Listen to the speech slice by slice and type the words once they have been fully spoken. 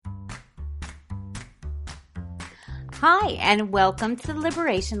Hi, and welcome to the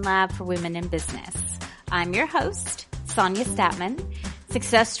Liberation Lab for Women in Business. I'm your host, Sonia Statman,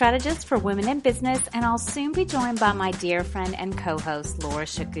 success strategist for women in business, and I'll soon be joined by my dear friend and co-host, Laura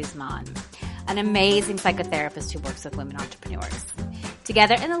Shook Guzman, an amazing psychotherapist who works with women entrepreneurs.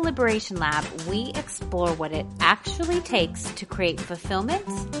 Together in the Liberation Lab, we explore what it actually takes to create fulfillment,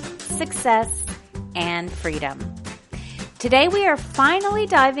 success, and freedom. Today, we are finally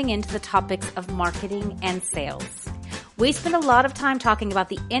diving into the topics of marketing and sales. We spend a lot of time talking about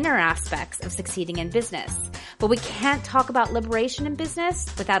the inner aspects of succeeding in business, but we can't talk about liberation in business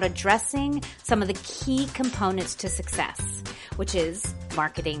without addressing some of the key components to success, which is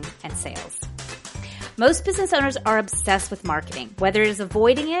marketing and sales. Most business owners are obsessed with marketing, whether it is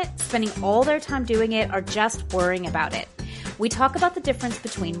avoiding it, spending all their time doing it, or just worrying about it. We talk about the difference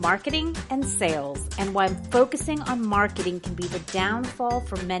between marketing and sales and why focusing on marketing can be the downfall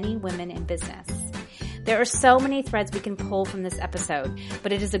for many women in business. There are so many threads we can pull from this episode,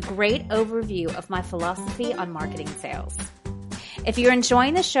 but it is a great overview of my philosophy on marketing and sales. If you're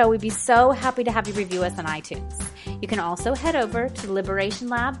enjoying the show, we'd be so happy to have you review us on iTunes. You can also head over to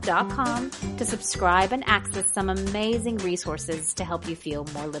liberationlab.com to subscribe and access some amazing resources to help you feel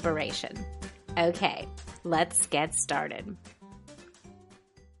more liberation. Okay, let's get started.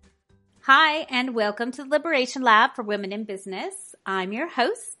 Hi, and welcome to the Liberation Lab for Women in Business. I'm your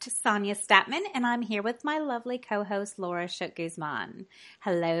host, Sonia Statman, and I'm here with my lovely co-host, Laura Shook Guzman.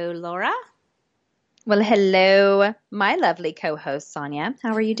 Hello, Laura. Well, hello, my lovely co-host, Sonia.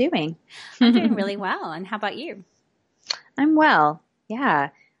 How are you doing? I'm doing really well, and how about you? I'm well, yeah.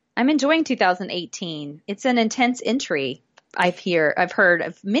 I'm enjoying 2018. It's an intense entry, I've heard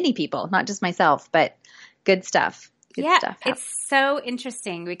of many people, not just myself, but good stuff. Good stuff. It's so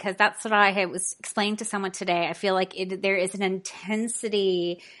interesting because that's what I was explaining to someone today. I feel like there is an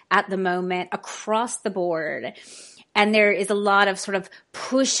intensity at the moment across the board. And there is a lot of sort of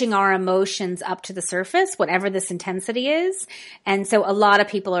pushing our emotions up to the surface, whatever this intensity is. And so a lot of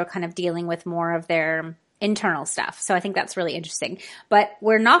people are kind of dealing with more of their internal stuff. So I think that's really interesting. But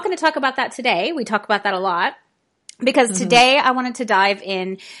we're not going to talk about that today. We talk about that a lot. Because today I wanted to dive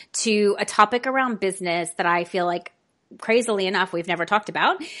in to a topic around business that I feel like, crazily enough, we've never talked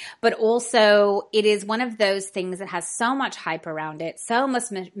about, but also it is one of those things that has so much hype around it, so much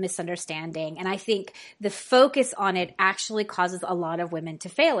misunderstanding. And I think the focus on it actually causes a lot of women to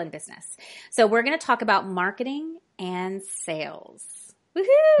fail in business. So we're going to talk about marketing and sales.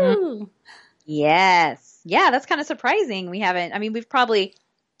 Woohoo! Yes. Yeah, that's kind of surprising. We've probably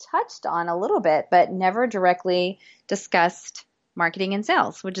touched on a little bit, but never directly discussed marketing and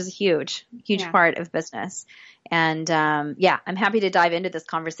sales, which is a huge part of business. And I'm happy to dive into this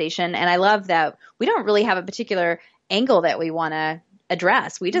conversation. And I love that we don't really have a particular angle that we want to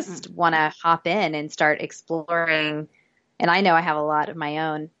address. We just want to hop in and start exploring. And I know I have a lot of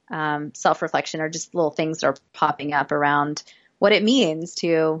my own self-reflection or just little things that are popping up around what it means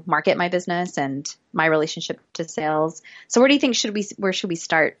to market my business and my relationship to sales. So where do you think where should we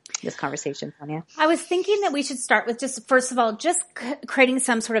start this conversation, Sonia? I was thinking that we should start with just, first of all, just creating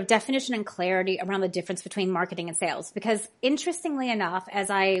some sort of definition and clarity around the difference between marketing and sales. Because interestingly enough,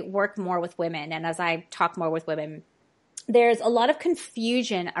 as I work more with women and as I talk more with women, there's a lot of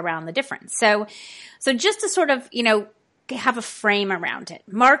confusion around the difference. So just to sort of, have a frame around it.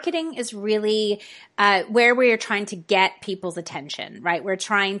 Marketing is really where we are trying to get people's attention, right? We're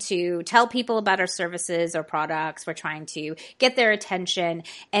trying to tell people about our services or products. We're trying to get their attention,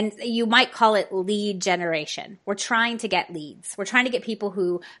 and you might call it lead generation. We're trying to get leads. We're trying to get people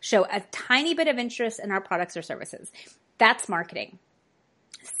who show a tiny bit of interest in our products or services. That's marketing.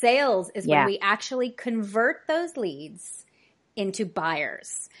 Sales is when we actually convert those leads into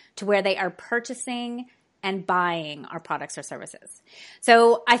buyers, to where they are purchasing and buying our products or services.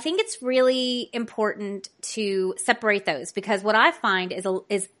 So I think it's really important to separate those, because what I find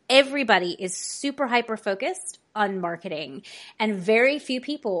is everybody is super hyper focused on marketing, and very few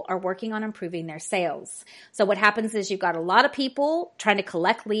people are working on improving their sales. So what happens is you've got a lot of people trying to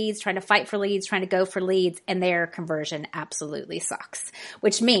collect leads, trying to fight for leads, trying to go for leads, and their conversion absolutely sucks,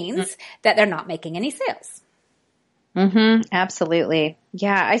 which means that they're not making any sales. Absolutely.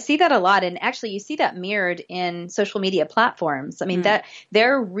 Yeah, I see that a lot. And actually you see that mirrored in social media platforms. I mean, that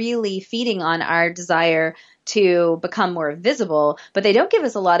they're really feeding on our desire to become more visible, but they don't give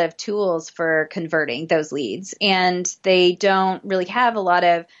us a lot of tools for converting those leads. And they don't really have a lot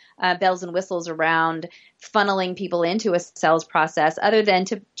of bells and whistles around funneling people into a sales process, other than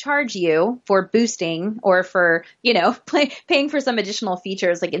to charge you for boosting or for, paying for some additional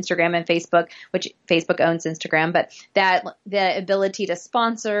features like Instagram and Facebook, which Facebook owns Instagram, but that the ability to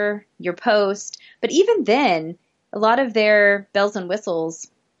sponsor your post. But even then, a lot of their bells and whistles,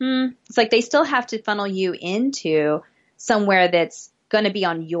 it's like they still have to funnel you into somewhere that's going to be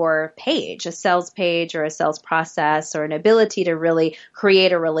on your page, a sales page or a sales process or an ability to really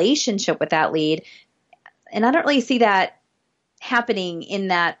create a relationship with that lead. And I don't really see that happening in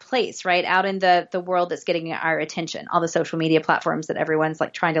that place, right? Out in the world that's getting our attention, all the social media platforms that everyone's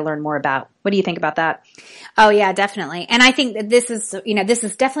like trying to learn more about. What do you think about that? Oh yeah, definitely. And I think that this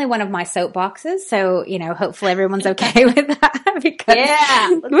is definitely one of my soapboxes. So, hopefully everyone's okay with that because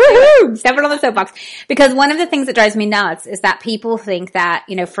woohoo, stepping on the soapbox. Because one of the things that drives me nuts is that people think that,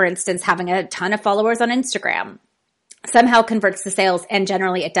 for instance, having a ton of followers on Instagram somehow converts to sales, and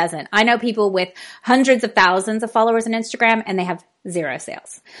generally it doesn't. I know people with hundreds of thousands of followers on Instagram and they have zero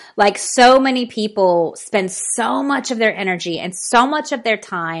sales. Like, so many people spend so much of their energy and so much of their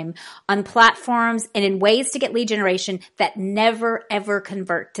time on platforms and in ways to get lead generation that never ever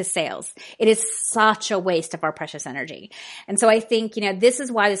convert to sales. It is such a waste of our precious energy. And so I think, this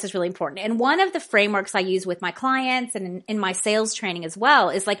is why this is really important. And one of the frameworks I use with my clients and in my sales training as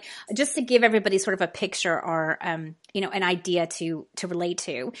well is like, just to give everybody sort of a picture or, an idea to relate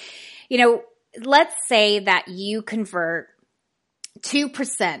to. Let's say that you convert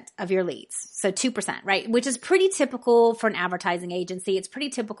 2% of your leads. So 2%, right? Which is pretty typical for an advertising agency. It's pretty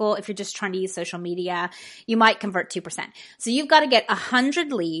typical if you're just trying to use social media. You might convert 2%. So you've got to get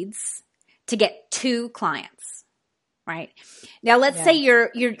 100 leads to get 2 clients, right? Now let's say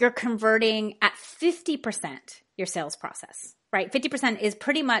you're converting at 50% your sales process. Right. 50% is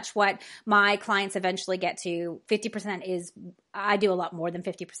pretty much what my clients eventually get to. 50% is, I do a lot more than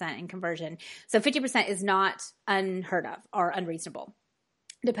 50% in conversion. So 50% is not unheard of or unreasonable,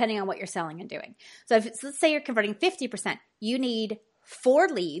 depending on what you're selling and doing. So let's say you're converting 50%, you need 4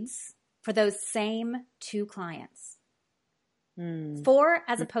 leads for those same 2 clients. 4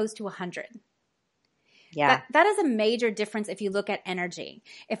 as opposed to 100. Yeah. That is a major difference if you look at energy.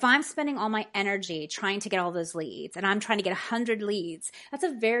 If I'm spending all my energy trying to get all those leads and I'm trying to get 100 leads, that's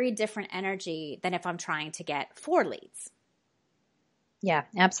a very different energy than if I'm trying to get 4 leads. Yeah,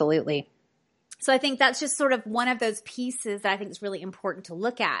 absolutely. So I think that's just sort of one of those pieces that I think is really important to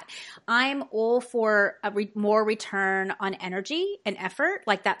look at. I'm all for more return on energy and effort.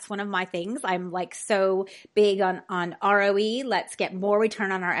 Like, that's one of my things. I'm like so big on ROE. Let's get more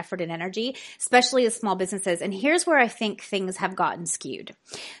return on our effort and energy, especially as small businesses. And here's where I think things have gotten skewed.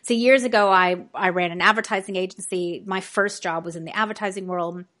 So years ago, I ran an advertising agency. My first job was in the advertising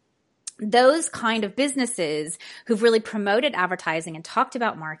world. Those kind of businesses who've really promoted advertising and talked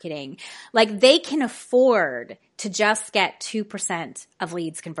about marketing, like, they can afford to just get 2% of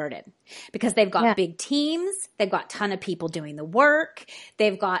leads converted because they've got big teams. They've got a ton of people doing the work.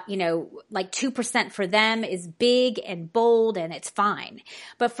 They've got, like 2% for them is big and bold and it's fine.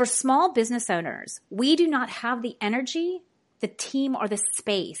 But for small business owners, we do not have the energy, the team, or the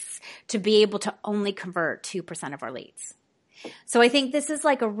space to be able to only convert 2% of our leads. So I think this is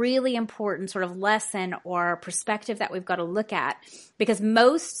like a really important sort of lesson or perspective that we've got to look at, because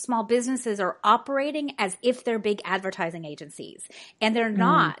most small businesses are operating as if they're big advertising agencies, and they're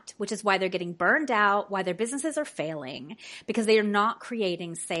not, which is why they're getting burned out, why their businesses are failing, because they are not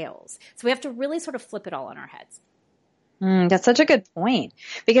creating sales. So we have to really sort of flip it all on our heads. That's such a good point,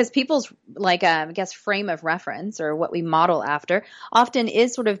 because people's frame of reference, or what we model after, often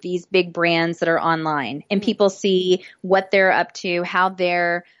is sort of these big brands that are online, and people see what they're up to, how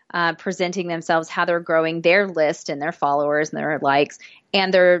they're presenting themselves, how they're growing their list and their followers and their likes,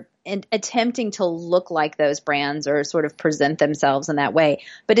 and they're attempting to look like those brands or sort of present themselves in that way.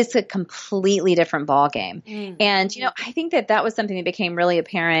 But it's a completely different ballgame. And, I think that was something that became really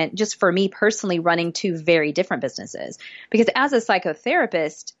apparent just for me personally, running 2 very different businesses. Because as a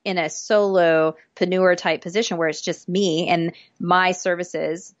psychotherapist in a solopreneur type position where it's just me and my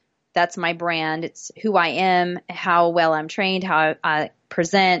services, that's my brand, it's who I am, how well I'm trained, how I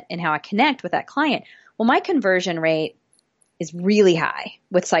present, and how I connect with that client. Well, my conversion rate is really high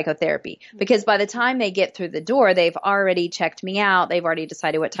with psychotherapy, because by the time they get through the door, they've already checked me out. They've already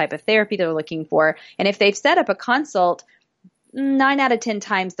decided what type of therapy they're looking for. And if they've set up a consult, 9 out of 10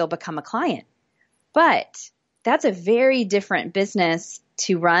 times they'll become a client. But that's a very different business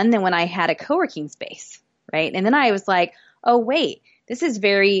to run than when I had a co-working space, right? And then I was like, oh, wait, this is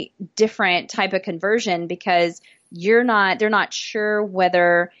very different type of conversion, because they're not sure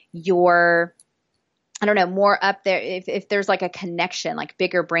whether you're, I don't know, more up there, if there's like a connection, like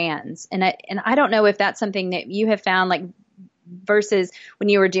bigger brands. And I don't know if that's something that you have found, like, versus when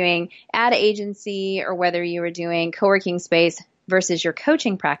you were doing ad agency, or whether you were doing co-working space versus your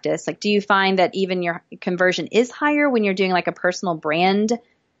coaching practice. Like, do you find that even your conversion is higher when you're doing like a personal brand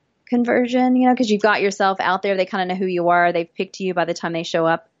conversion, because you've got yourself out there. They kind of know who you are. They've picked you by the time they show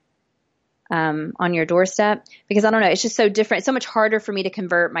up on your doorstep. Because I don't know, it's just so different. It's so much harder for me to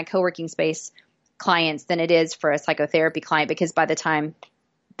convert my co-working space clients than it is for a psychotherapy client, because by the time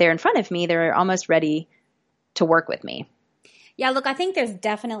they're in front of me, they're almost ready to work with me. Yeah, look, I think there's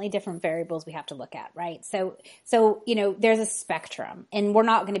definitely different variables we have to look at, right? So, there's a spectrum, and we're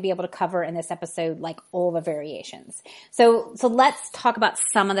not going to be able to cover in this episode like all the variations. So let's talk about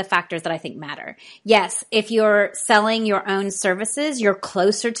some of the factors that I think matter. Yes, if you're selling your own services, you're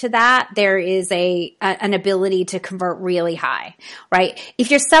closer to that. There is an ability to convert really high, right? If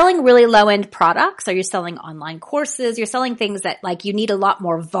you're selling really low-end products, or you're selling online courses, you're selling things that like you need a lot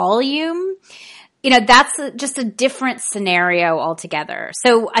more volume, that's just a different scenario altogether.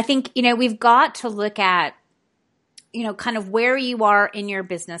 So I think, we've got to look at, kind of where you are in your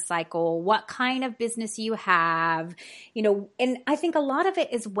business cycle, what kind of business you have, and I think a lot of it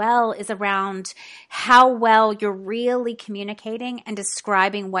as well is around how well you're really communicating and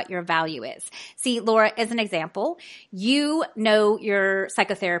describing what your value is. See, Laura, as an example, your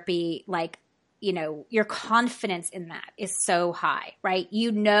psychotherapy, like, your confidence in that is so high, right?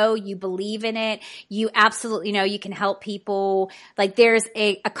 You believe in it. You absolutely know you can help people. Like there's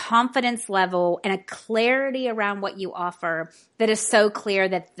a confidence level and a clarity around what you offer that is so clear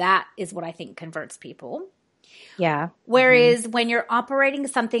that is what I think converts people. Yeah. Whereas when you're operating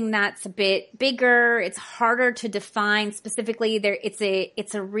something that's a bit bigger, it's harder to define specifically.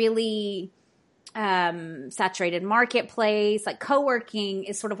 It's a really saturated marketplace. Like co-working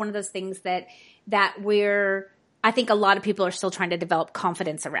is sort of one of those things that I think a lot of people are still trying to develop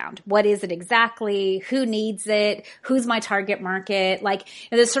confidence around. What is it exactly? Who needs it? Who's my target market? Like,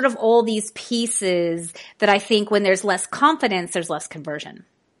 there's sort of all these pieces that I think when there's less confidence, there's less conversion.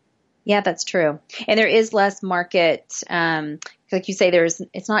 Yeah, that's true. And there is less market, like you say,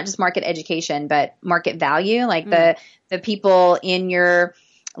 it's not just market education, but market value. Like the people in your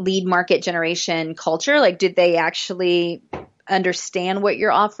lead market generation culture, like did they actually understand what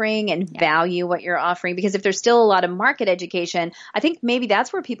you're offering and value what you're offering? Because if there's still a lot of market education, I think maybe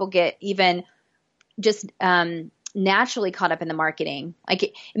that's where people get even just naturally caught up in the marketing. Like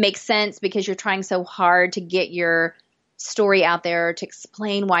it makes sense because you're trying so hard to get your story out there to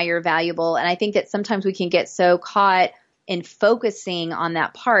explain why you're valuable. And I think that sometimes we can get so caught in focusing on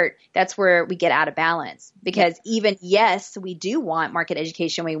that part, that's where we get out of balance. Because even, yes, we do want market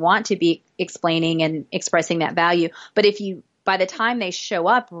education. We want to be explaining and expressing that value. But by the time they show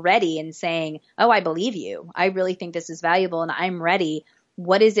up ready and saying, oh, I believe you, I really think this is valuable and I'm ready,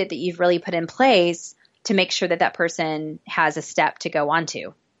 what is it that you've really put in place to make sure that person has a step to go on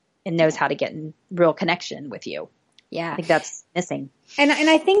to and knows how to get in real connection with you? Yeah. I think that's missing. And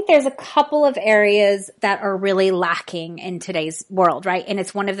I think there's a couple of areas that are really lacking in today's world, right? And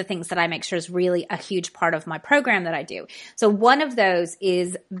it's one of the things that I make sure is really a huge part of my program that I do. So one of those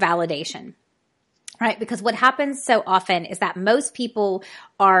is validation. Right? Because what happens so often is that most people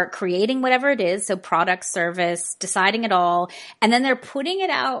are creating whatever it is, so product, service, deciding it all, and then they're putting it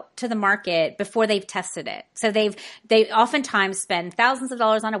out to the market before they've tested it. So they oftentimes spend thousands of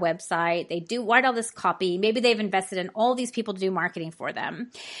dollars on a website. They write all this copy. Maybe they've invested in all these people to do marketing for them,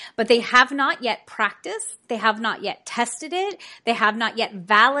 but they have not yet practiced. They have not yet tested it. They have not yet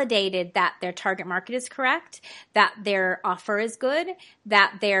validated that their target market is correct, that their offer is good,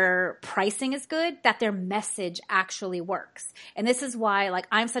 that their pricing is good, that their message actually works. And this is why, like,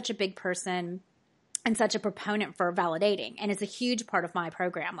 I'm such a big person and such a proponent for validating. And it's a huge part of my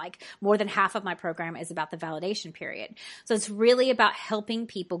program. Like more than half of my program is about the validation period. So it's really about helping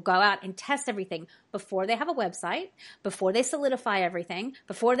people go out and test everything before they have a website, before they solidify everything,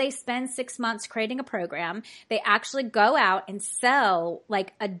 before they spend 6 months creating a program. They actually go out and sell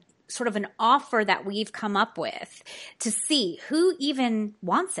like a sort of an offer that we've come up with to see who even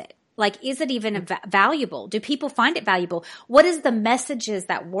wants it. Like, is it even valuable? Do people find it valuable? What is the messages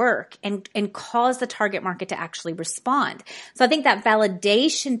that work and cause the target market to actually respond? So I think that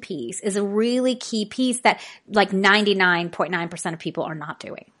validation piece is a really key piece that like 99.9% of people are not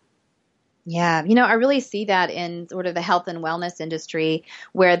doing. Yeah. I really see that in sort of the health and wellness industry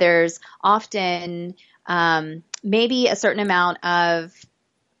where there's often maybe a certain amount of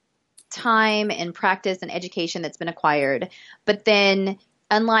time and practice and education that's been acquired, but then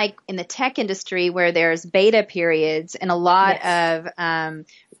unlike in the tech industry where there's beta periods and a lot of,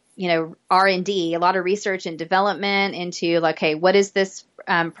 R&D, a lot of research and development into like, hey, what is this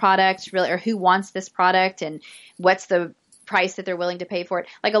product really, or who wants this product and what's the price that they're willing to pay for it?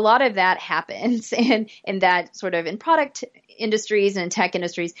 Like a lot of that happens in that sort of in product industries and tech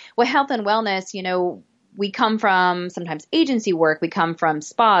industries. Well, health and wellness, we come from sometimes agency work, we come from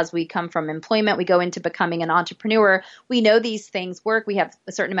spas, we come from employment, we go into becoming an entrepreneur. We know these things work. We have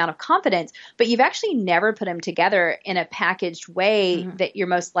a certain amount of confidence, but you've actually never put them together in a packaged way that you're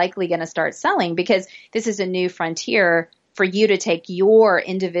most likely going to start selling, because this is a new frontier for you to take your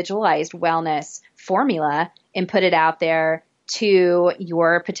individualized wellness formula and put it out there to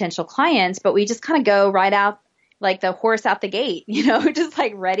your potential clients. But we just kind of go right out like the horse out the gate, just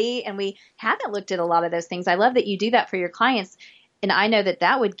like ready. And we haven't looked at a lot of those things. I love that you do that for your clients. And I know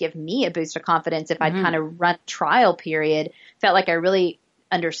that would give me a boost of confidence if I'd kind of run a trial period, felt like I really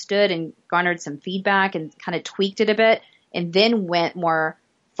understood and garnered some feedback and kind of tweaked it a bit, and then went more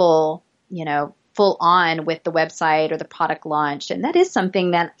full on with the website or the product launch. And that is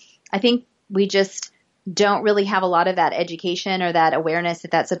something that I think we just don't really have a lot of that education or that awareness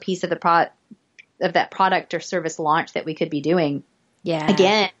that that's a piece of the of that product or service launch that we could be doing. Yeah.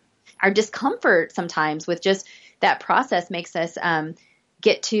 Again, our discomfort sometimes with just that process makes us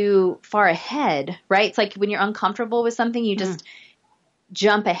get too far ahead, right? It's like when you're uncomfortable with something, you just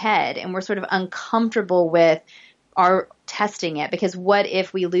jump ahead, and we're sort of uncomfortable with our testing it, because what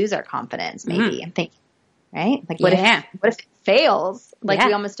if we lose our confidence? Maybe I'm thinking, right? Like what if it fails? Like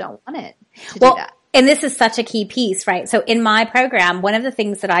we almost don't want it to do that. And this is such a key piece, right? So in my program, one of the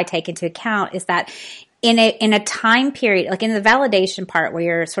things that I take into account is that in a time period, like in the validation part where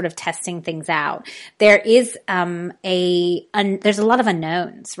you're sort of testing things out, there is there's a lot of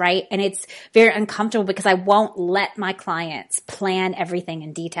unknowns, right? And it's very uncomfortable because I won't let my clients plan everything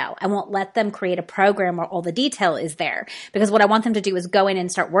in detail. I won't let them create a program where all the detail is there, because what I want them to do is go in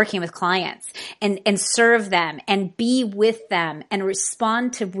and start working with clients and serve them and be with them and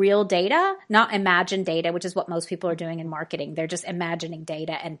respond to real data, not imagined data, which is what most people are doing in marketing. They're just imagining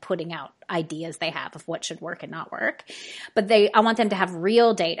data and putting out ideas they have of what should work and not work. But I want them to have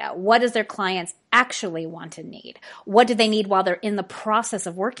real data. What does their clients actually want and need? What do they need while they're in the process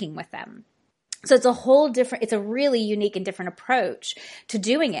of working with them? So it's it's a really unique and different approach to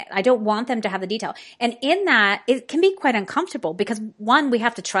doing it. I don't want them to have the detail. And in that, it can be quite uncomfortable because, one, we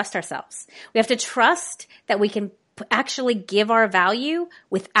have to trust ourselves. We have to trust that we can actually give our value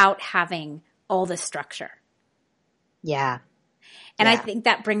without having all the structure. Yeah. And I think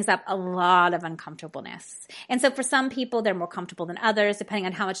that brings up a lot of uncomfortableness. And so for some people, they're more comfortable than others, depending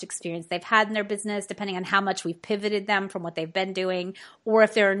on how much experience they've had in their business, depending on how much we've pivoted them from what they've been doing. Or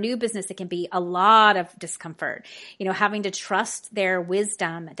if they're a new business, it can be a lot of discomfort, having to trust their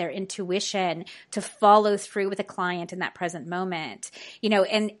wisdom, their intuition to follow through with a client in that present moment,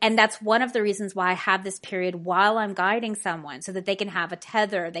 and that's one of the reasons why I have this period while I'm guiding someone, so that they can have a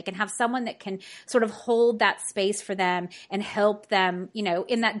tether, they can have someone that can sort of hold that space for them and help them,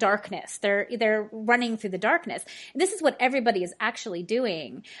 in that darkness. They're running through the darkness. This is what everybody is actually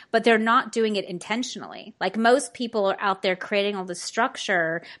doing, but they're not doing it intentionally. Like most people are out there creating all this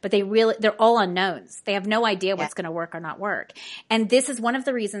structure, but they're all unknowns. They have no idea what's going to work or not work. And this is one of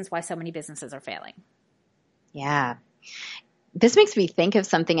the reasons why so many businesses are failing. Yeah. This makes me think of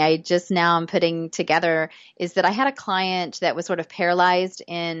something I just now am putting together, is that I had a client that was sort of paralyzed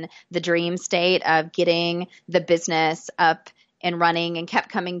in the dream state of getting the business up and running, and kept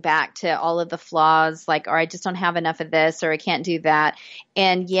coming back to all of the flaws, like, or I just don't have enough of this, or I can't do that.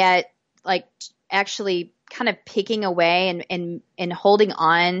 And yet, like, actually kind of picking away and holding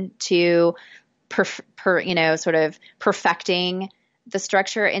on to sort of perfecting the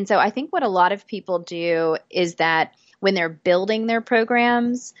structure. And so I think what a lot of people do is that when they're building their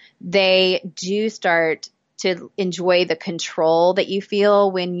programs, they do start to enjoy the control that you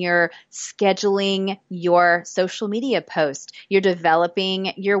feel when you're scheduling your social media post, you're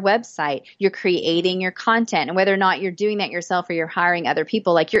developing your website, you're creating your content, and whether or not you're doing that yourself or you're hiring other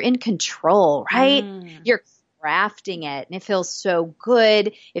people, like you're in control, right? You're crafting it, and it feels so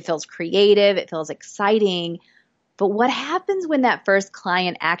good. It feels creative. It feels exciting. But what happens when that first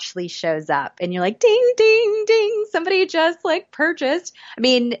client actually shows up and you're like, ding, ding, ding, somebody just purchased? I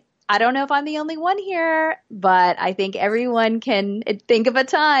mean, I don't know if I'm the only one here, but I think everyone can think of a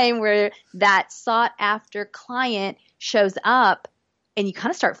time where that sought after client shows up and you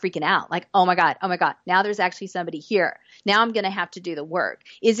kind of start freaking out. Like, oh my God, now there's actually somebody here. Now I'm going to have to do the work.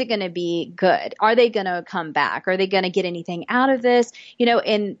 Is it going to be good? Are they going to come back? Are they going to get anything out of this?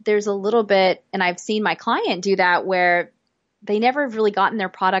 And there's a little bit, and I've seen my client do that, where they never have really gotten their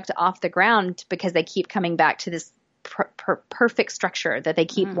product off the ground because they keep coming back to this perfect structure that they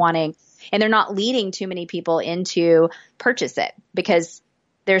keep wanting, and they're not leading too many people into purchase it, because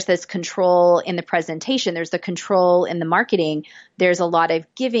there's this control in the presentation, there's the control in the marketing, there's a lot of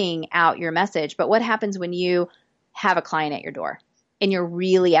giving out your message. But what happens when you have a client at your door and you're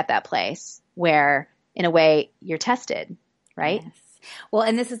really at that place where in a way you're tested, right? Yes. Well,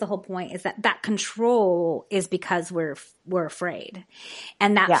 and this is the whole point, is that control is because we're afraid.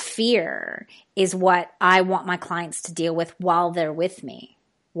 And that fear is what I want my clients to deal with while they're with me,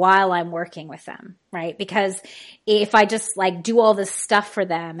 while I'm working with them, right? Because if I just like do all this stuff for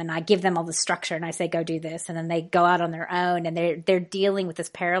them and I give them all the structure and I say, go do this, and then they go out on their own and they're dealing with this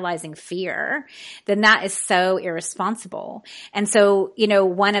paralyzing fear, then that is so irresponsible. And so,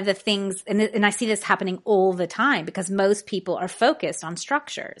 one of the things, and I see this happening all the time, because most people are focused on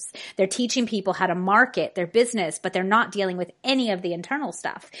structures. They're teaching people how to market their business, but they're not dealing with any of the internal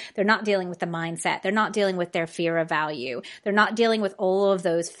stuff. They're not dealing with the mindset. They're not dealing with their fear of value. They're not dealing with all of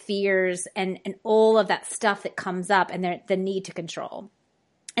those fears and all of that stuff that comes up, and the need to control.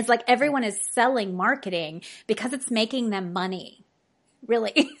 It's like everyone is selling marketing because it's making them money.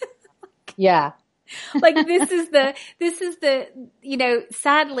 Really. Yeah. Like this is the,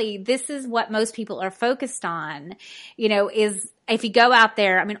 sadly, this is what most people are focused on, is if you go out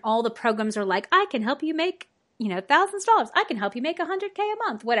there, I mean, all the programs are like, I can help you make, thousands of dollars. I can help you make $100K a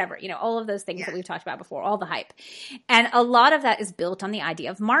month, whatever, all of those things that we've talked about before, all the hype. And a lot of that is built on the idea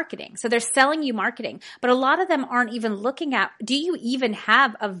of marketing. So they're selling you marketing, but a lot of them aren't even looking at, do you even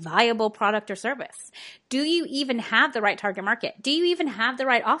have a viable product or service? Do you even have the right target market? Do you even have the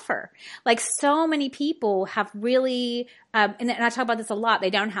right offer? Like so many people have really, and I talk about this a lot,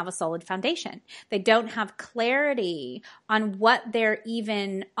 they don't have a solid foundation. They don't have clarity on what they're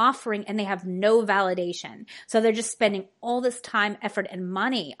even offering, and they have no validation. So they're just spending all this time, effort, and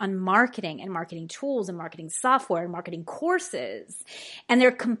money on marketing and marketing tools and marketing software and marketing courses. And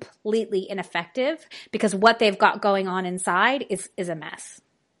they're completely ineffective because what they've got going on inside is a mess.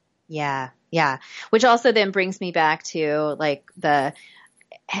 Yeah. Yeah. Which also then brings me back to like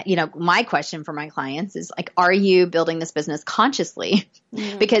my question for my clients is like, are you building this business consciously?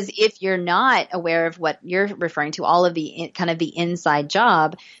 Mm-hmm. Because if you're not aware of what you're referring to, all of the kind of the inside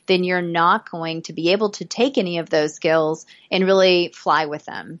job, then you're not going to be able to take any of those skills and really fly with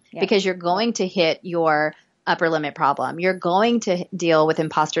them, because you're going to hit your upper limit problem. You're going to deal with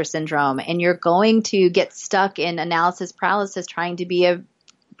imposter syndrome, and you're going to get stuck in analysis paralysis trying to be a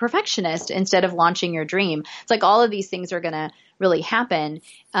perfectionist instead of launching your dream. It's like all of these things are going to really happen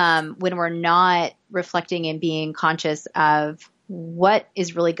when we're not reflecting and being conscious of what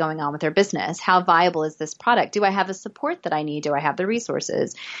is really going on with our business. How viable is this product? Do I have the support that I need? Do I have the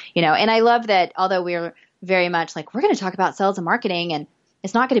resources? And I love that although we're very much like, we're going to talk about sales and marketing, and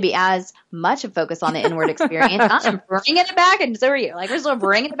it's not going to be as much of focus on the inward experience. I'm bringing it back, and so are you. Like, we're still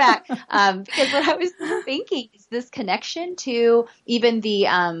bringing it back because what I was thinking is this connection to even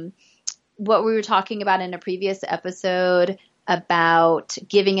the what we were talking about in a previous episode about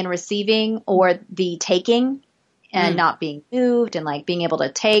giving and receiving, or the taking and not being moved, and like being able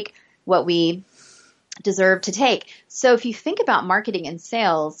to take what we deserve to take. So if you think about marketing and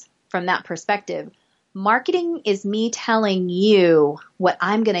sales from that perspective, marketing is me telling you what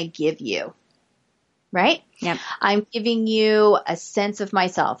I'm going to give you, right? Yep. I'm giving you a sense of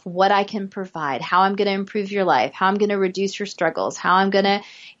myself, what I can provide, how I'm going to improve your life, how I'm going to reduce your struggles, how I'm going to,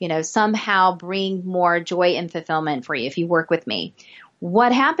 somehow bring more joy and fulfillment for you if you work with me.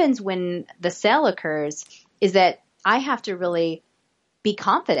 What happens when the sale occurs is that I have to really be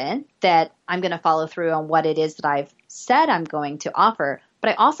confident that I'm going to follow through on what it is that I've said I'm going to offer.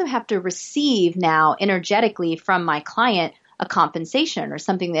 But I also have to receive now energetically from my client a compensation or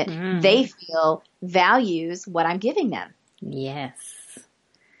something that they feel values what I'm giving them. Yes.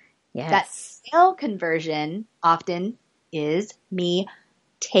 That sale conversion often is me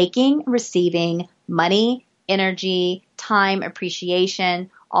taking, receiving money, energy, time, appreciation,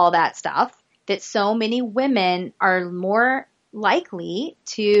 all that stuff that so many women are more likely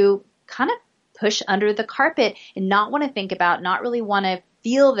to kind of push under the carpet and not want to think about, not really want to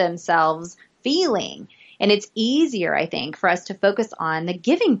feel themselves feeling. And it's easier, I think, for us to focus on the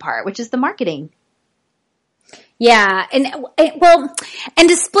giving part, which is the marketing. Yeah. And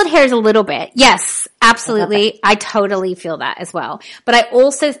to split hairs a little bit. Yes, absolutely. I totally feel that as well. But I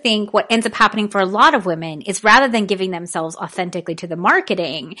also think what ends up happening for a lot of women is rather than giving themselves authentically to the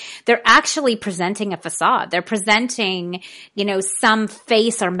marketing, they're actually presenting a facade. They're presenting, some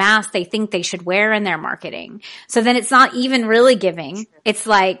face or mask they think they should wear in their marketing. So then it's not even really giving. It's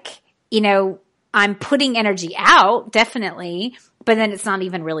like, I'm putting energy out, definitely, but then it's not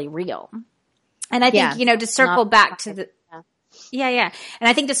even really real. And I think, to circle back to the, And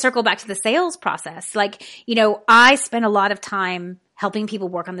I think to circle back to the sales process, like, I spend a lot of time helping people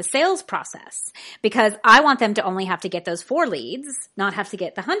work on the sales process, because I want them to only have to get those 4 leads, not have to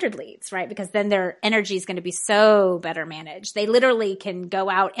get the 100 leads, right? Because then their energy is going to be so better managed. They literally can go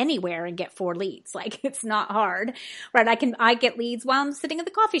out anywhere and get 4 leads. Like, it's not hard, right? I get leads while I'm sitting at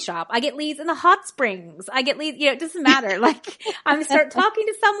the coffee shop. I get leads in the hot springs. I get leads, it doesn't matter. Like, I'm start talking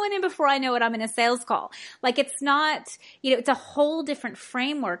to someone and before I know it, I'm in a sales call. Like, it's not, it's a whole different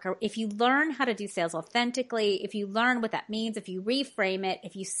framework. Or if you learn how to do sales authentically, if you learn what that means, if you reframe it,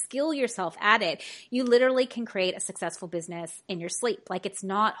 if you skill yourself at it, you literally can create a successful business in your sleep. Like, it's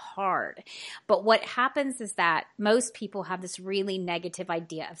not hard. But what happens is that most people have this really negative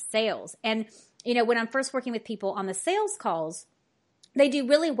idea of sales. And, when I'm first working with people on the sales calls, they do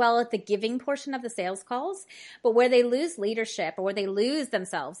really well at the giving portion of the sales calls, but where they lose leadership or where they lose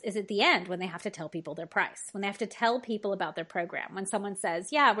themselves is at the end when they have to tell people their price, when they have to tell people about their program, when someone says,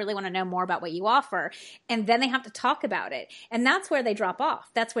 yeah, I really want to know more about what you offer, and then they have to talk about it. And that's where they drop off.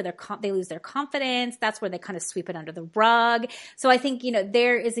 That's where they lose their confidence. That's where they kind of sweep it under the rug. So I think,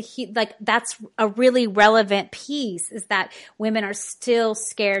 there is that's a really relevant piece, is that women are still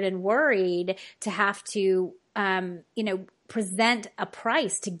scared and worried to have to, present a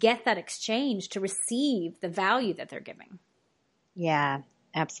price to get that exchange, to receive the value that they're giving. Yeah,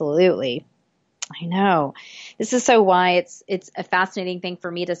 absolutely. I know. This is so why it's a fascinating thing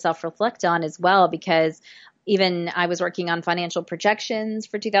for me to self-reflect on as well, because even I was working on financial projections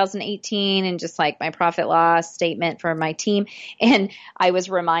for 2018 and just like my profit loss statement for my team. And I was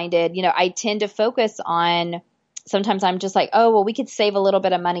reminded, I tend to focus on, sometimes I'm just like, oh, well, we could save a little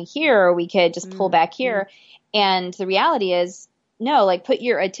bit of money here, or we could just pull back here. And the reality is, no, like, put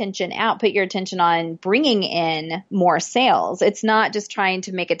your attention on bringing in more sales. It's not just trying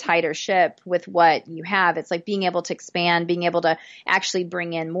to make a tighter ship with what you have. It's like being able to expand, being able to actually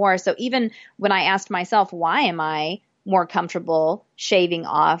bring in more. So even when I asked myself, why am I more comfortable shaving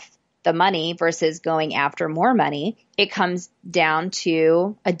off the money versus going after more money, it comes down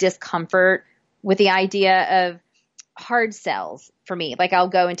to a discomfort with the idea of hard sells for me. Like, I'll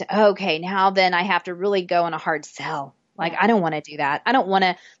go into, okay, now then I have to really go on a hard sell. Like, I don't want to do that. I don't want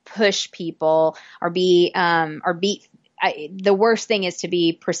to push people or the worst thing is to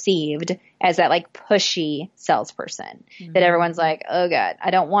be perceived as that like pushy salesperson that everyone's like, oh God,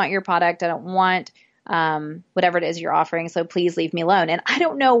 I don't want your product. I don't want, whatever it is you're offering. So please leave me alone. And I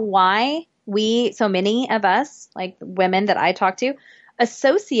don't know why so many of us, like women that I talk to,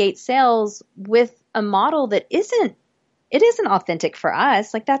 associate sales with a model that isn't authentic for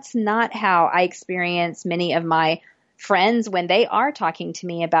us. Like, that's not how I experience many of my friends when they are talking to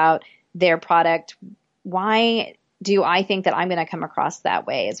me about their product. Why do I think that I'm going to come across that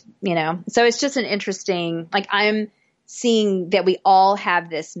way? So it's just an interesting, like, I'm seeing that we all have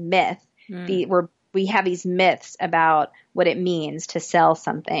this myth, we have these myths about what it means to sell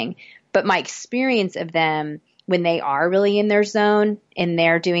something. But my experience of them, when they are really in their zone and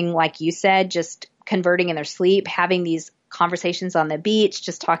they're doing, like you said, just converting in their sleep, having these conversations on the beach,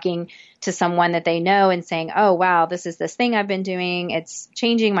 just talking to someone that they know and saying, oh, wow, this is this thing I've been doing. It's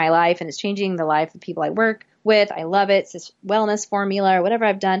changing my life and it's changing the life of people I work with. I love it. It's this wellness formula or whatever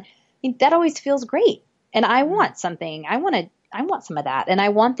I've done. I mean, that always feels great. And I want something. I want some of that. And I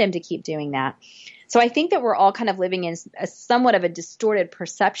want them to keep doing that. So I think that we're all kind of living in a somewhat of a distorted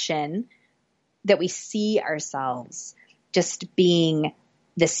perception that we see ourselves just being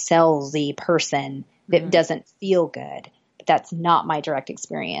this salesy person that doesn't feel good. But that's not my direct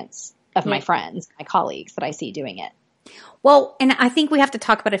experience of my friends, my colleagues that I see doing it. Well, and I think we have to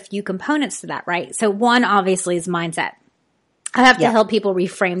talk about a few components to that, right? So one obviously is mindset. I have to help people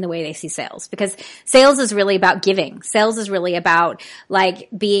reframe the way they see sales, because sales is really about giving. Sales is really about like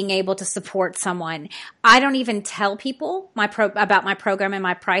being able to support someone. I don't even tell people about my program and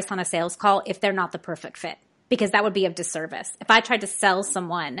my price on a sales call if they're not the perfect fit, because that would be a disservice. If I tried to sell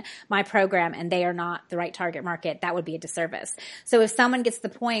someone my program and they are not the right target market, that would be a disservice. So if someone gets to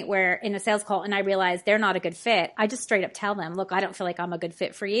the point where in a sales call and I realize they're not a good fit, I just straight up tell them, look, I don't feel like I'm a good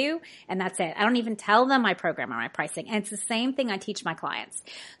fit for you. And that's it. I don't even tell them my program or my pricing. And it's the same thing I teach my clients.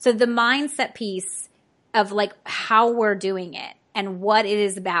 So the mindset piece of like how we're doing it and what it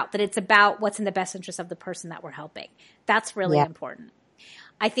is about, that it's about what's in the best interest of the person that we're helping. That's really important.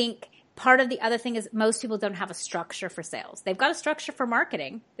 I think part of the other thing is most people don't have a structure for sales. They've got a structure for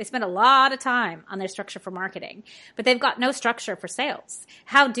marketing. They spend a lot of time on their structure for marketing, but they've got no structure for sales.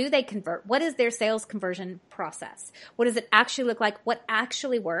 How do they convert? What is their sales conversion process? What does it actually look like? What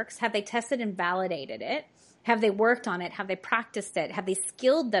actually works? Have they tested and validated it? Have they worked on it? Have they practiced it? Have they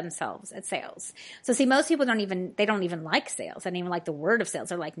skilled themselves at sales? So see, most people don't even like sales. They don't even like the word of sales.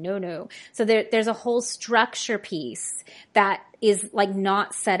 They're like, no. So there's a whole structure piece that is like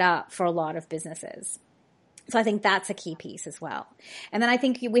not set up for a lot of businesses. So I think that's a key piece as well. And then I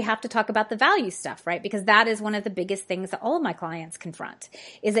think we have to talk about the value stuff, right? Because that is one of the biggest things that all of my clients confront,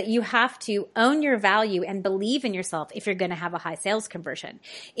 is that you have to own your value and believe in yourself if you're going to have a high sales conversion.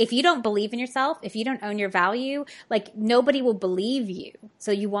 If you don't believe in yourself, if you don't own your value, like nobody will believe you.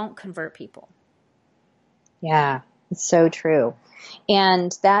 So you won't convert people. Yeah, it's so true.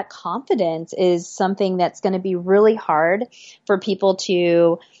 And that confidence is something that's going to be really hard for people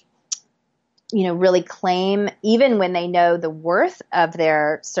to really claim, even when they know the worth of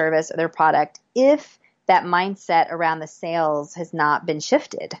their service or their product, if that mindset around the sales has not been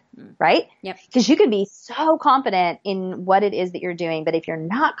shifted, right? Yep. Because you can be so confident in what it is that you're doing, but if you're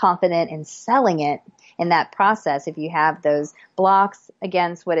not confident in selling it in that process, if you have those blocks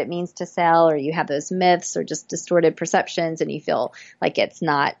against what it means to sell, or you have those myths or just distorted perceptions and you feel like it's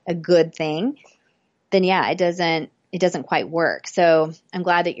not a good thing, then yeah, it doesn't quite work. So I'm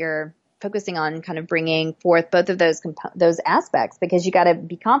glad that you're focusing on kind of bringing forth both of those aspects, because you got to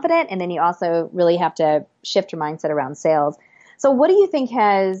be confident, and then you also really have to shift your mindset around sales. So what do you think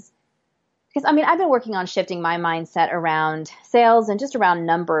because I've been working on shifting my mindset around sales and just around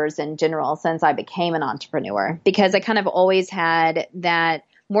numbers in general since I became an entrepreneur, because I kind of always had that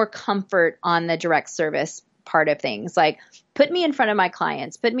more comfort on the direct service part of things. Like, put me in front of my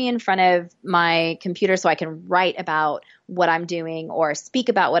clients, put me in front of my computer so I can write about what I'm doing or speak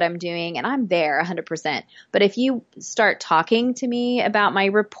about what I'm doing, and I'm there 100%. But if you start talking to me about my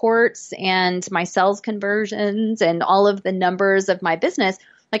reports and my sales conversions and all of the numbers of my business,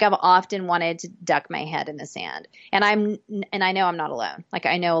 like, I've often wanted to duck my head in the sand. And I know I'm not alone. Like,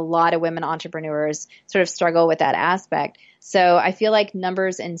 I know a lot of women entrepreneurs sort of struggle with that aspect. So I feel like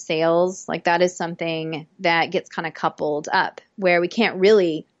numbers and sales, like, that is something that gets kind of coupled up, where we can't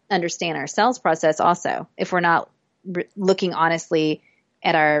really understand our sales process also if we're not looking honestly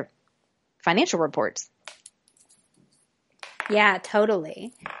at our financial reports. Yeah,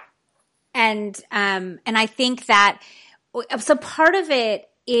 totally. And I think that, so part of it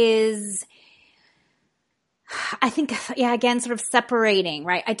is, I think, yeah, again, sort of separating,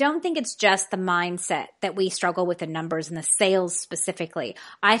 right? I don't think it's just the mindset that we struggle with the numbers and the sales specifically.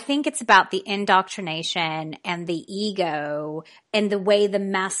 I think it's about the indoctrination and the ego and the way the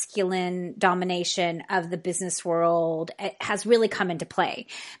masculine domination of the business world has really come into play,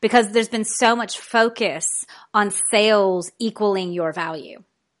 because there's been so much focus on sales equaling your value.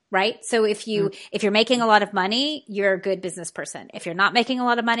 Right? So if you're making a lot of money, you're a good business person. If you're not making a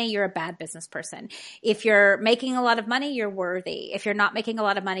lot of money, you're a bad business person. If you're making a lot of money, you're worthy. If you're not making a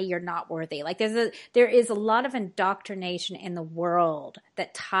lot of money, you're not worthy. Like, there is a lot of indoctrination in the world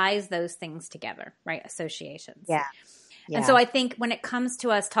that ties those things together, right? Associations. Yeah. And so I think when it comes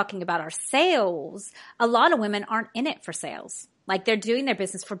to us talking about our sales, a lot of women aren't in it for sales. Like, they're doing their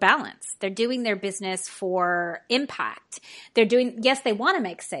business for balance. They're doing their business for impact. Yes, they want to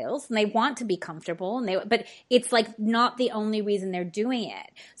make sales and they want to be comfortable, but it's like not the only reason they're doing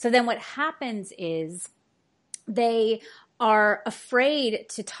it. So then what happens is they are afraid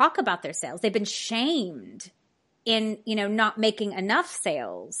to talk about their sales. They've been shamed in, not making enough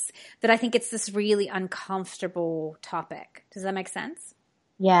sales, that I think it's this really uncomfortable topic. Does that make sense?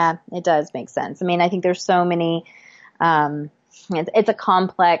 Yeah, it does make sense. I mean, I think there's so many, it's a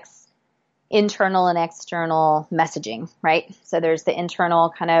complex internal and external messaging, right? So there's the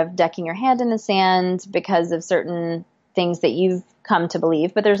internal kind of ducking your head in the sand because of certain things that you've come to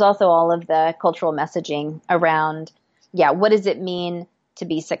believe, but there's also all of the cultural messaging around, what does it mean to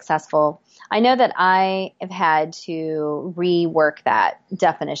be successful? I know that I have had to rework that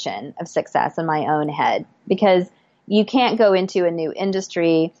definition of success in my own head, because you can't go into a new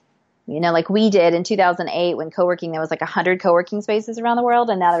industry, like we did in 2008 when co-working, there was like 100 co-working spaces around the world,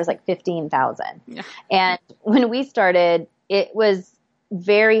 and now there's like 15,000. Yeah. And when we started, it was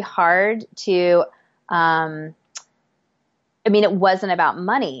very hard to, it wasn't about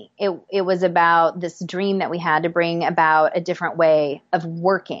money. It was about this dream that we had to bring about a different way of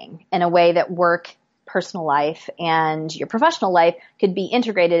working, in a way that work, personal life, and your professional life could be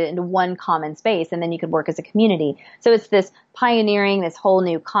integrated into one common space, and then you could work as a community. So it's this pioneering, this whole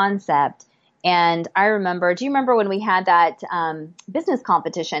new concept. And do you remember when we had that business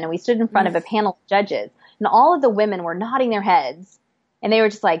competition and we stood in front of a panel of judges, and all of the women were nodding their heads, and they were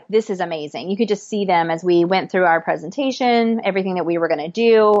just like, this is amazing. You could just see them as we went through our presentation, everything that we were going to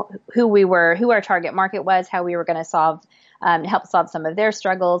do, who our target market was, how we were going to help solve some of their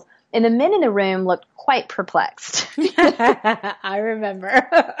struggles. And the men in the room looked quite perplexed. I remember.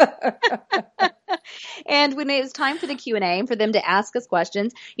 And when it was time for the Q&A and for them to ask us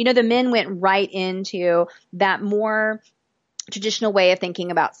questions, the men went right into that more traditional way of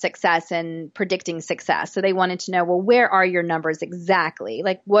thinking about success and predicting success. So they wanted to know, well, where are your numbers exactly?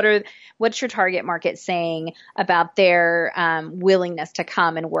 Like, what's your target market saying about their willingness to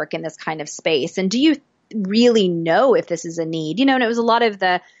come and work in this kind of space? And do you really know if this is a need? And it was a lot of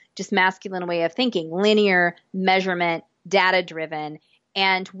the just masculine way of thinking, linear, measurement, data-driven.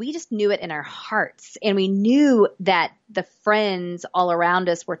 And we just knew it in our hearts. And we knew that the friends all around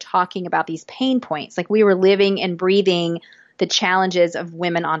us were talking about these pain points. Like we were living and breathing the challenges of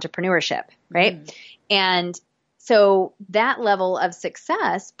women entrepreneurship, right? And so that level of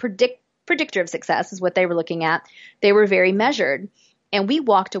success, predictor of success is what they were looking at. They were very measured. And we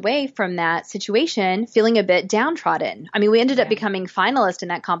walked away from that situation feeling a bit downtrodden. I mean, we ended up becoming finalists in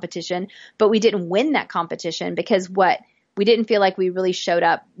that competition, but we didn't win that competition because we didn't feel like we really showed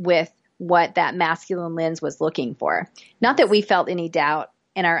up with what that masculine lens was looking for. Not that we felt any doubt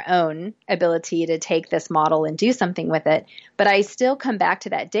in our own ability to take this model and do something with it, but I still come back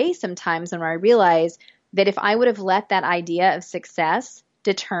to that day sometimes when I realize that if I would have let that idea of success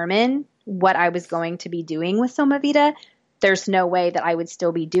determine what I was going to be doing with Somavita, there's no way that I would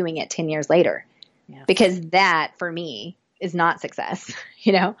still be doing it 10 years later. Yeah. Because that for me is not success.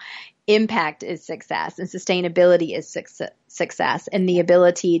 Impact is success and sustainability is success, and the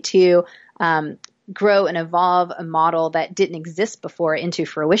ability to grow and evolve a model that didn't exist before into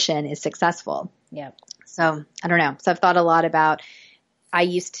fruition is successful. Yeah. So I don't know. So I've thought a lot about,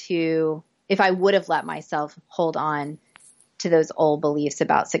 if I would have let myself hold on to those old beliefs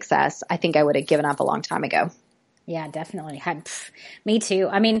about success, I think I would have given up a long time ago. Yeah, definitely. Me too.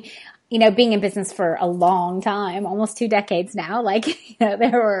 I mean, being in business for a long time, almost 2 decades now,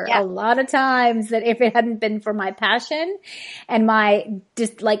 there were a lot of times that if it hadn't been for my passion and my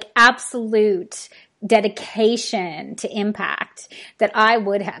just absolute dedication to impact, that I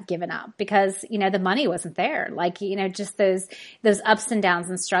would have given up because, the money wasn't there. Just those ups and downs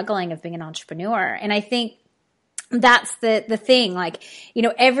and struggling of being an entrepreneur. And I think that's the thing.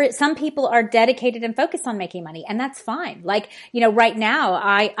 Some people are dedicated and focused on making money, and that's fine. Right now,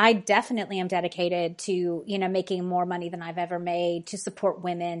 I definitely am dedicated to, making more money than I've ever made, to support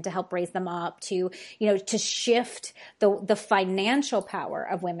women, to help raise them up, to shift the financial power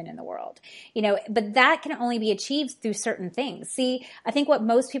of women in the world, but that can only be achieved through certain things. See, I think what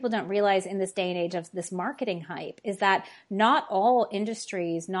most people don't realize in this day and age of this marketing hype is that not all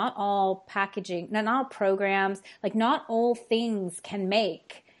industries, not all packaging, not all programs, not all things can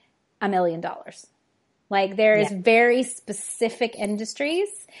make $1 million. There is very specific industries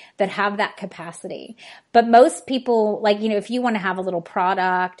that have that capacity. But most people, if you want to have a little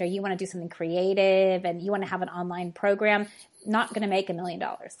product or you want to do something creative and you want to have an online program, not going to make $1 million.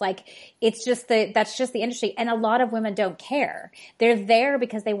 It's just that's just the industry. And a lot of women don't care. They're there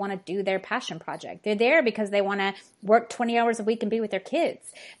because they want to do their passion project. They're there because they want to work 20 hours a week and be with their kids.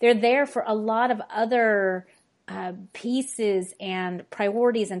 They're there for a lot of other pieces and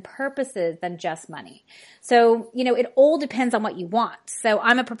priorities and purposes than just money. So, it all depends on what you want. So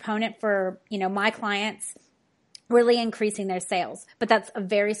I'm a proponent for, my clients really increasing their sales, but that's a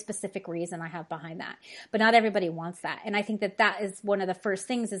very specific reason I have behind that. But not everybody wants that. And I think that is one of the first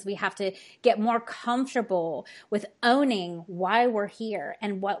things is we have to get more comfortable with owning why we're here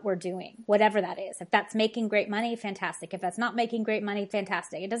and what we're doing, whatever that is. If that's making great money, fantastic. If that's not making great money,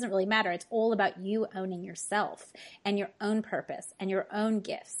 fantastic. It doesn't really matter. It's all about you owning yourself and your own purpose and your own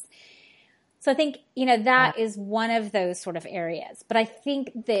gifts. So I think, that is one of those sort of areas. But I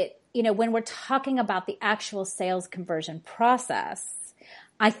think that, when we're talking about the actual sales conversion process,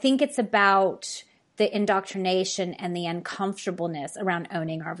 I think it's about the indoctrination and the uncomfortableness around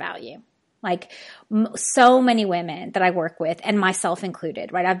owning our value. So many women that I work with, and myself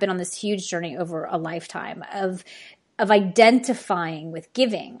included, right? I've been on this huge journey over a lifetime of identifying with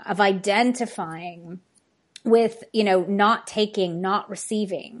giving, of identifying with, not taking, not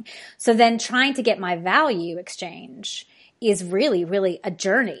receiving. So then trying to get my value exchange is really, really a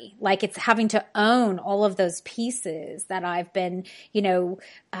journey. It's having to own all of those pieces that I've been,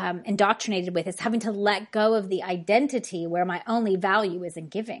 indoctrinated with. It's having to let go of the identity where my only value is in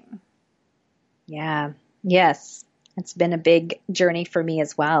giving. Yeah. Yes. It's been a big journey for me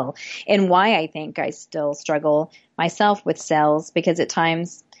as well. And why I think I still struggle myself with sales, because at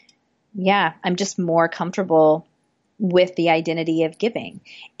times, I'm just more comfortable with the identity of giving.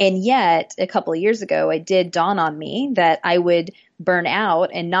 And yet a couple of years ago, it did dawn on me that I would burn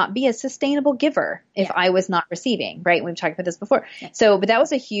out and not be a sustainable giver if I was not receiving, right? We've talked about this before. Yeah. So, but that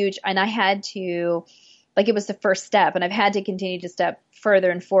was a huge, and I had to, like, it was the first step, and I've had to continue to step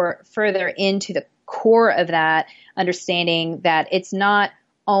further and further into the core of that, understanding that it's not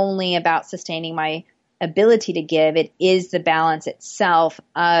only about sustaining my ability to give, it is the balance itself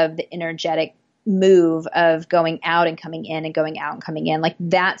of the energetic move of going out and coming in and going out and coming in. Like,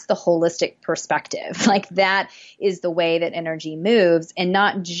 that's the holistic perspective. Like, that is the way that energy moves, and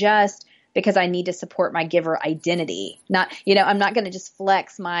not just because I need to support my giver identity. Not, I'm not going to just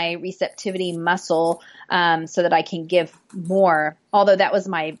flex my receptivity muscle so that I can give more. Although that was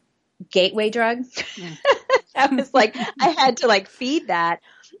my gateway drug. Yeah. I was like, I had to feed that.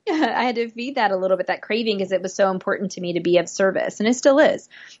 I had to feed that a little bit, that craving, because it was so important to me to be of service. And it still is.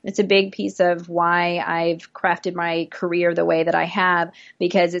 It's a big piece of why I've crafted my career the way that I have,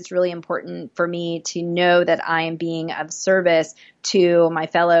 because it's really important for me to know that I am being of service to my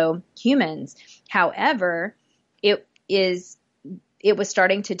fellow humans. However, it was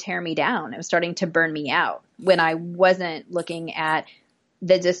starting to tear me down. It was starting to burn me out when I wasn't looking at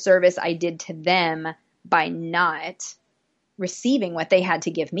the disservice I did to them by not receiving what they had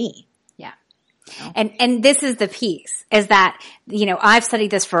to give me. Yeah. And this is the piece, is that, I've studied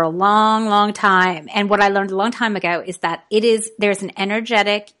this for a long, long time. And what I learned a long time ago is that there's an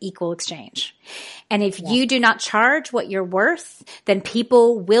energetic equal exchange. And if you do not charge what you're worth, then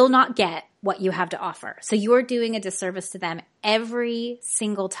people will not get what you have to offer. So you're doing a disservice to them every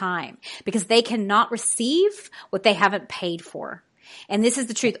single time, because they cannot receive what they haven't paid for. And this is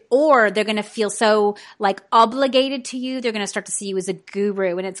the truth. Or they're going to feel so obligated to you. They're going to start to see you as a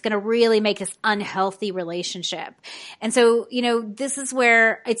guru, and it's going to really make this unhealthy relationship. And so, this is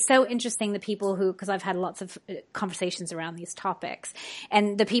where it's so interesting, the people who, because I've had lots of conversations around these topics,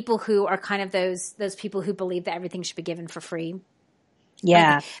 and the people who are kind of those people who believe that everything should be given for free.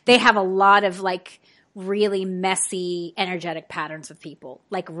 Yeah. They have a lot of really messy energetic patterns with people,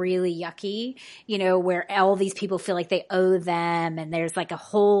 really yucky, where all these people feel like they owe them, and there's a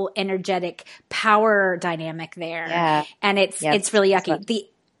whole energetic power dynamic there. Yeah. And it's really yucky. The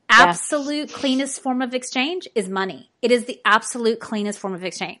absolute cleanest form of exchange is money. It is the absolute cleanest form of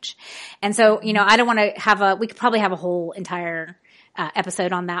exchange. And so, I don't want to we could probably have a whole entire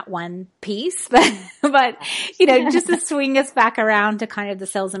episode on that one piece, but just to swing us back around to kind of the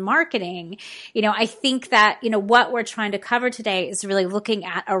sales and marketing, I think that, what we're trying to cover today is really looking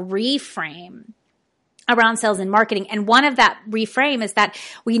at a reframe around sales and marketing. And one of that reframe is that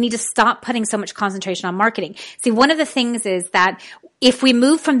we need to stop putting so much concentration on marketing. See, one of the things is that if we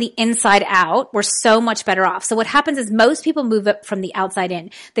move from the inside out, we're so much better off. So what happens is most people move up from the outside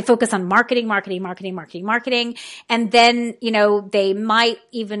in. They focus on marketing. And then, they might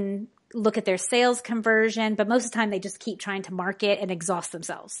even look at their sales conversion, but most of the time they just keep trying to market and exhaust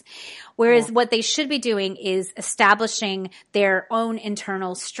themselves. Whereas what they should be doing is establishing their own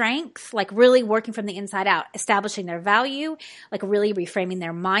internal strength, really working from the inside out, establishing their value, really reframing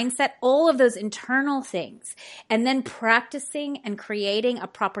their mindset, all of those internal things, and then practicing and creating a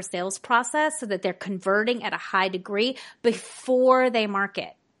proper sales process so that they're converting at a high degree before they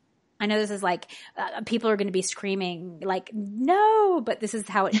market. I know this is people are going to be screaming no, but this is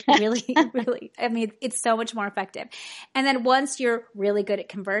how it really, it's so much more effective. And then once you're really good at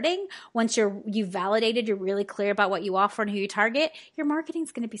converting, once you've validated, you're really clear about what you offer and who you target, your marketing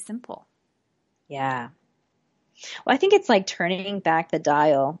is going to be simple. Yeah. Well, I think it's turning back the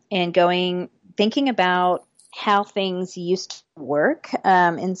dial and thinking about how things used to work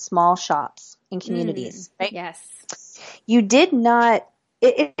in small shops in communities, right? Yes. You did not.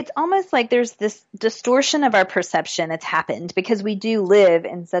 It's almost like there's this distortion of our perception that's happened because we do live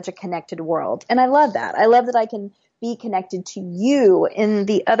in such a connected world. And I love that. I love that I can be connected to you in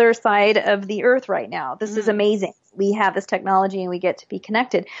the other side of the earth right now. This is amazing. We have this technology and we get to be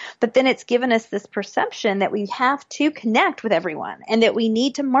connected. But then it's given us this perception that we have to connect with everyone and that we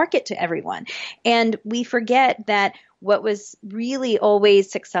need to market to everyone. And we forget that what was really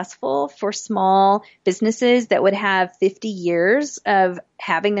always successful for small businesses that would have 50 years of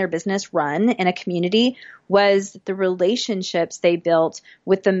having their business run in a community was the relationships they built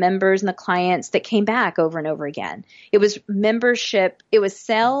with the members and the clients that came back over and over again. It was membership. It was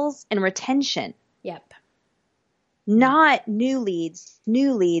sales and retention. Yep. Not new leads,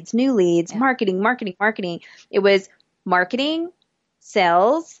 yep. Marketing. It was marketing,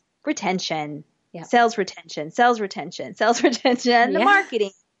 sales, retention. Yep. Sales retention, the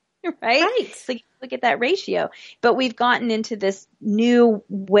marketing, right? So you look at that ratio. But we've gotten into this new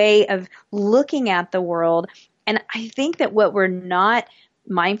way of looking at the world And I think that what we're not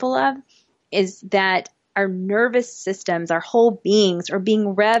mindful of is that our nervous systems, our whole beings are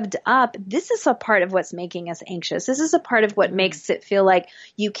being revved up. This is a part of what's making us anxious. This is a part of what makes it feel like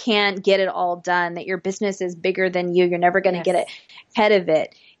you can't get it all done, that your business is bigger than you. You're never going to get ahead of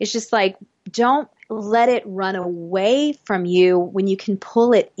it. It's just like, don't let it run away from you when you can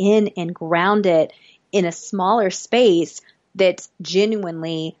pull it in and ground it in a smaller space that's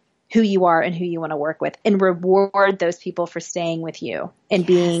genuinely who you are and who you want to work with, and reward those people for staying with you and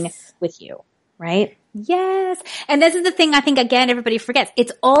being with you. Right? Yes. And this is the thing I think, again, everybody forgets.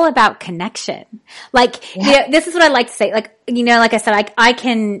 It's all about connection. Like, you know, this is what I like to say. Like, you know, like I said, I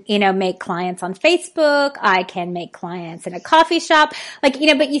can, you know, make clients on Facebook. I can make clients in a coffee shop. Like, you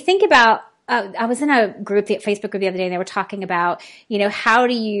know, but you think about, I was in a group, the Facebook group the other day, and they were talking about, you know, how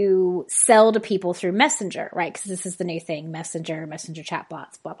do you sell to people through Messenger, right? Because this is the new thing, Messenger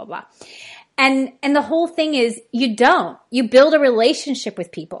chatbots, blah, blah, blah. And the whole thing is you build a relationship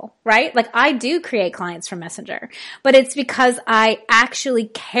with people, right? Like I do create clients from Messenger, but it's because I actually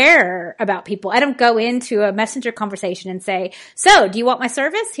care about people. I don't go into a Messenger conversation and say, so do you want my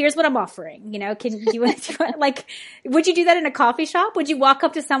service? Here's what I'm offering. You know, do you want, like, would you do that in a coffee shop? Would you walk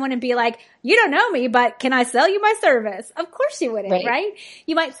up to someone and be like, you don't know me, but can I sell you my service? Of course you wouldn't, right?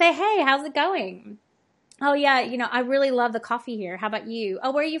 You might say, hey, how's it going? Oh yeah, you know, I really love the coffee here. How about you?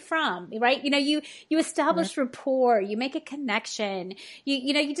 Oh, where are you from? Right? You know, you establish rapport, you make a connection.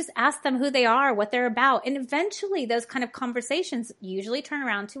 You know, you just ask them who they are, what they're about. And eventually those kind of conversations usually turn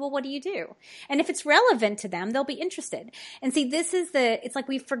around to, well, what do you do? And if it's relevant to them, they'll be interested. And see, it's like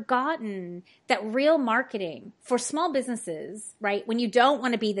we've forgotten that real marketing for small businesses, right? When you don't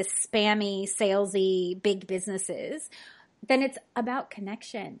want to be the spammy, salesy, big businesses, then it's about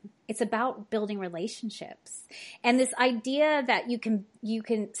connection. It's about building relationships. And this idea that you can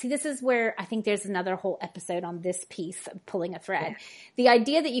see, this is where I think there's another whole episode on this piece of pulling a thread. Yeah. The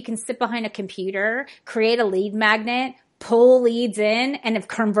idea that you can sit behind a computer, create a lead magnet, pull leads in and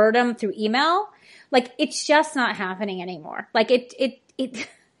convert them through email. Like it's just not happening anymore. Like it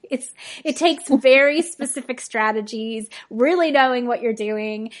takes very specific strategies, really knowing what you're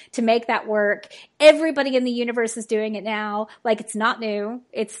doing to make that work. Everybody in the universe is doing it now. Like it's not new.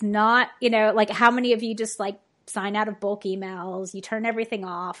 It's not, you know, like how many of you just like sign out of bulk emails, you turn everything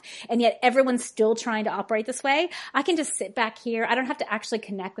off, and yet everyone's still trying to operate this way. I can just sit back here. I don't have to actually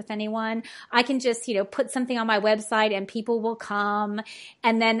connect with anyone. I can just, you know, put something on my website and people will come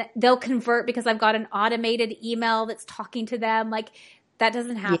and then they'll convert because I've got an automated email that's talking to them. Like, that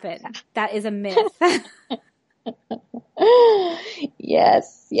doesn't happen. Yeah. That is a myth.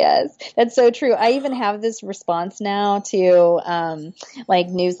 Yes. That's so true. I even have this response now to like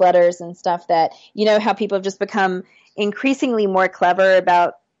newsletters and stuff that, you know, how people have just become increasingly more clever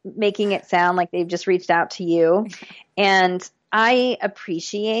about making it sound like they've just reached out to you. And I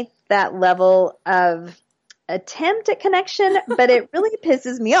appreciate that level of attempt at connection, but it really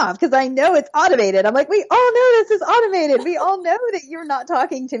pisses me off because I know it's automated. I'm like, we all know this is automated. We all know that you're not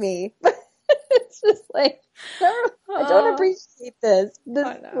talking to me. It's just like, I don't appreciate this,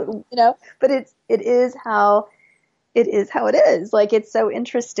 you know, but it is how it is. Like, it's so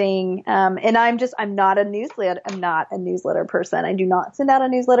interesting. And I'm not a newsletter person. I do not send out a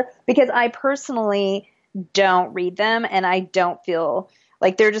newsletter because I personally don't read them and I don't feel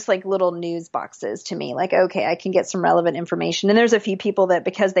like they're just like little news boxes to me. Like, okay, I can get some relevant information. And there's a few people that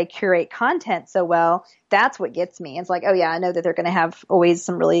because they curate content so well, that's what gets me. It's like, oh yeah, I know that they're going to have always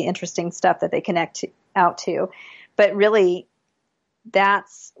some really interesting stuff that they connect out to. But really,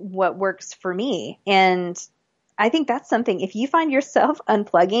 that's what works for me. And I think that's something, if you find yourself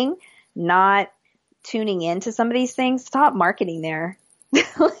unplugging, not tuning into some of these things, stop marketing there.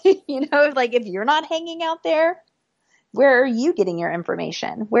 You know, like if you're not hanging out there, where are you getting your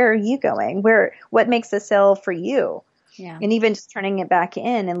information? Where are you going? What makes a sale for you? Yeah. And even just turning it back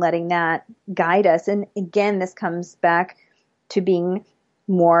in and letting that guide us. And again, this comes back to being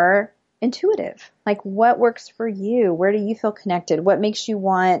more intuitive. Like, what works for you? Where do you feel connected? What makes you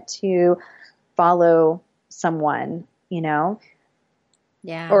want to follow someone, you know?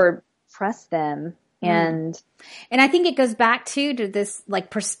 Yeah. Or trust them. And I think it goes back to this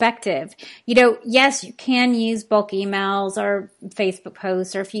like perspective. You know, yes, you can use bulk emails or Facebook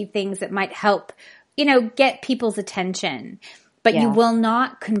posts or a few things that might help, you know, get people's attention, but you will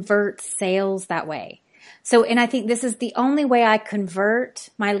not convert sales that way. So, and I think this is the only way I convert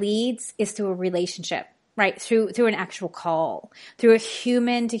my leads is through a relationship, right? Through an actual call, through a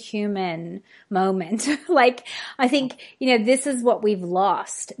human to human moment. Like, I think, this is what we've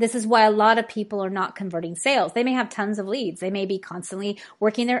lost. This is why a lot of people are not converting sales. They may have tons of leads. They may be constantly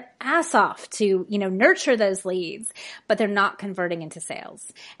working their ass off to, nurture those leads, but they're not converting into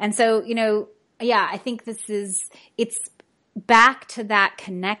sales. And so, I think it's back to that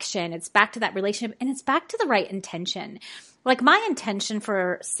connection. It's back to that relationship, and it's back to the right intention. Like, my intention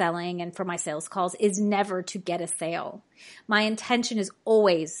for selling and for my sales calls is never to get a sale. My intention is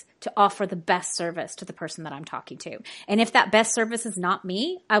always to offer the best service to the person that I'm talking to. And if that best service is not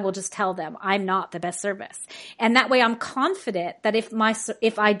me, I will just tell them I'm not the best service. And that way I'm confident that if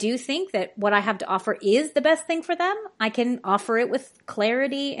I do think that what I have to offer is the best thing for them, I can offer it with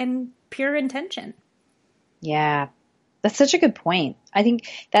clarity and pure intention. Yeah. That's such a good point. I think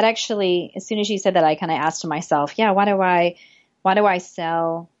that actually, as soon as you said that, I kind of asked myself, why do I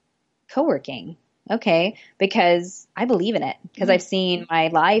sell co-working? Okay. Because I believe in it, because I've seen my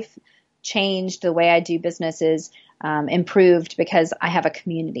life changed. The way I do business is improved because I have a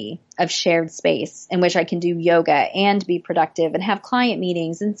community of shared space in which I can do yoga and be productive and have client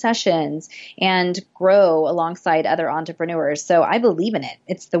meetings and sessions and grow alongside other entrepreneurs. So I believe in it.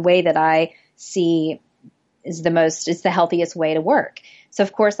 It's the way that I see it's the healthiest way to work. So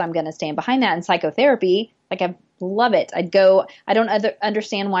of course I'm going to stand behind that. In psychotherapy, like, I love it. I don't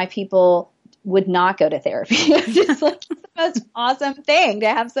understand why people would not go to therapy. It's just like, it's the most awesome thing to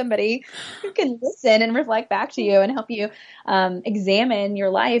have somebody who can listen and reflect back to you and help you examine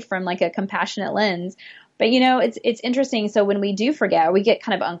your life from like a compassionate lens. But it's interesting. So when we do forget, we get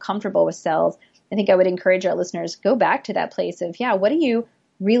kind of uncomfortable with sales. I think I would encourage our listeners, go back to that place of,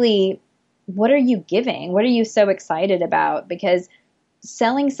 what are you giving? What are you so excited about? Because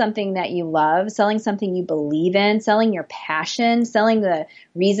selling something that you love, selling something you believe in, selling your passion, selling the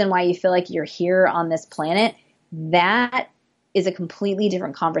reason why you feel like you're here on this planet, that is a completely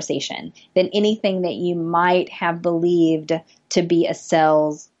different conversation than anything that you might have believed to be a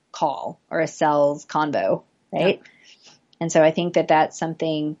sales call or a sales convo, right? Yeah. And so I think that that's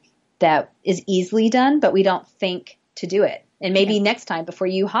something that is easily done, but we don't think to do it. And maybe next time, before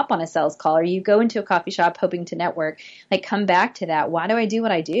you hop on a sales call or you go into a coffee shop hoping to network, like, come back to that. Why do I do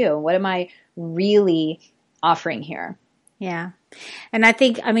what I do? What am I really offering here? Yeah. And I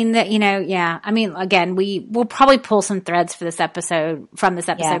think, again, we'll probably pull some threads from this episode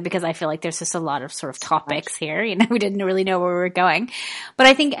because I feel like there's just a lot of sort of topics here. We didn't really know where we were going. But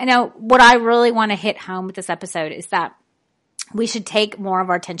I think, what I really want to hit home with this episode is that we should take more of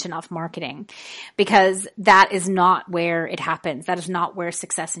our attention off marketing, because that is not where it happens. That is not where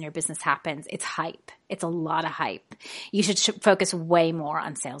success in your business happens. It's hype. It's a lot of hype. You should focus way more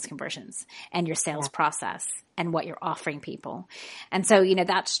on sales conversions and your sales process and what you're offering people. And so,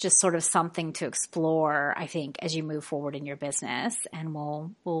 that's just sort of something to explore, I think, as you move forward in your business. And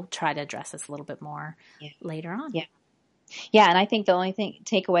we'll try to address this a little bit more later on. Yeah. Yeah, and I think the only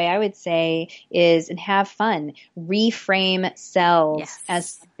takeaway I would say is, and have fun. Reframe sales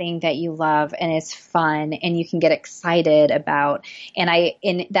as something that you love and is fun and you can get excited about. And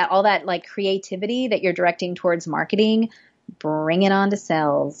all that like creativity that you're directing towards marketing, bring it on to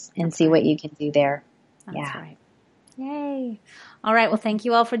sales and see what you can do there. That's right. Yay. All right. Well, thank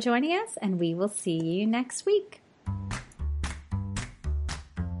you all for joining us, and we will see you next week.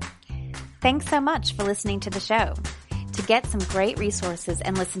 Thanks so much for listening to the show. To get some great resources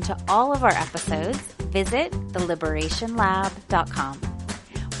and listen to all of our episodes, visit theliberationlab.com.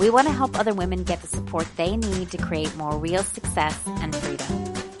 We want to help other women get the support they need to create more real success and freedom.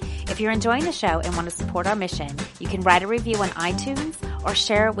 If you're enjoying the show and want to support our mission, you can write a review on iTunes or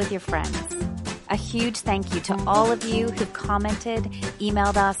share it with your friends. A huge thank you to all of you who've commented,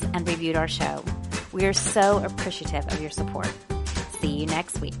 emailed us, and reviewed our show. We are so appreciative of your support. See you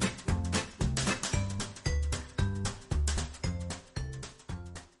next week.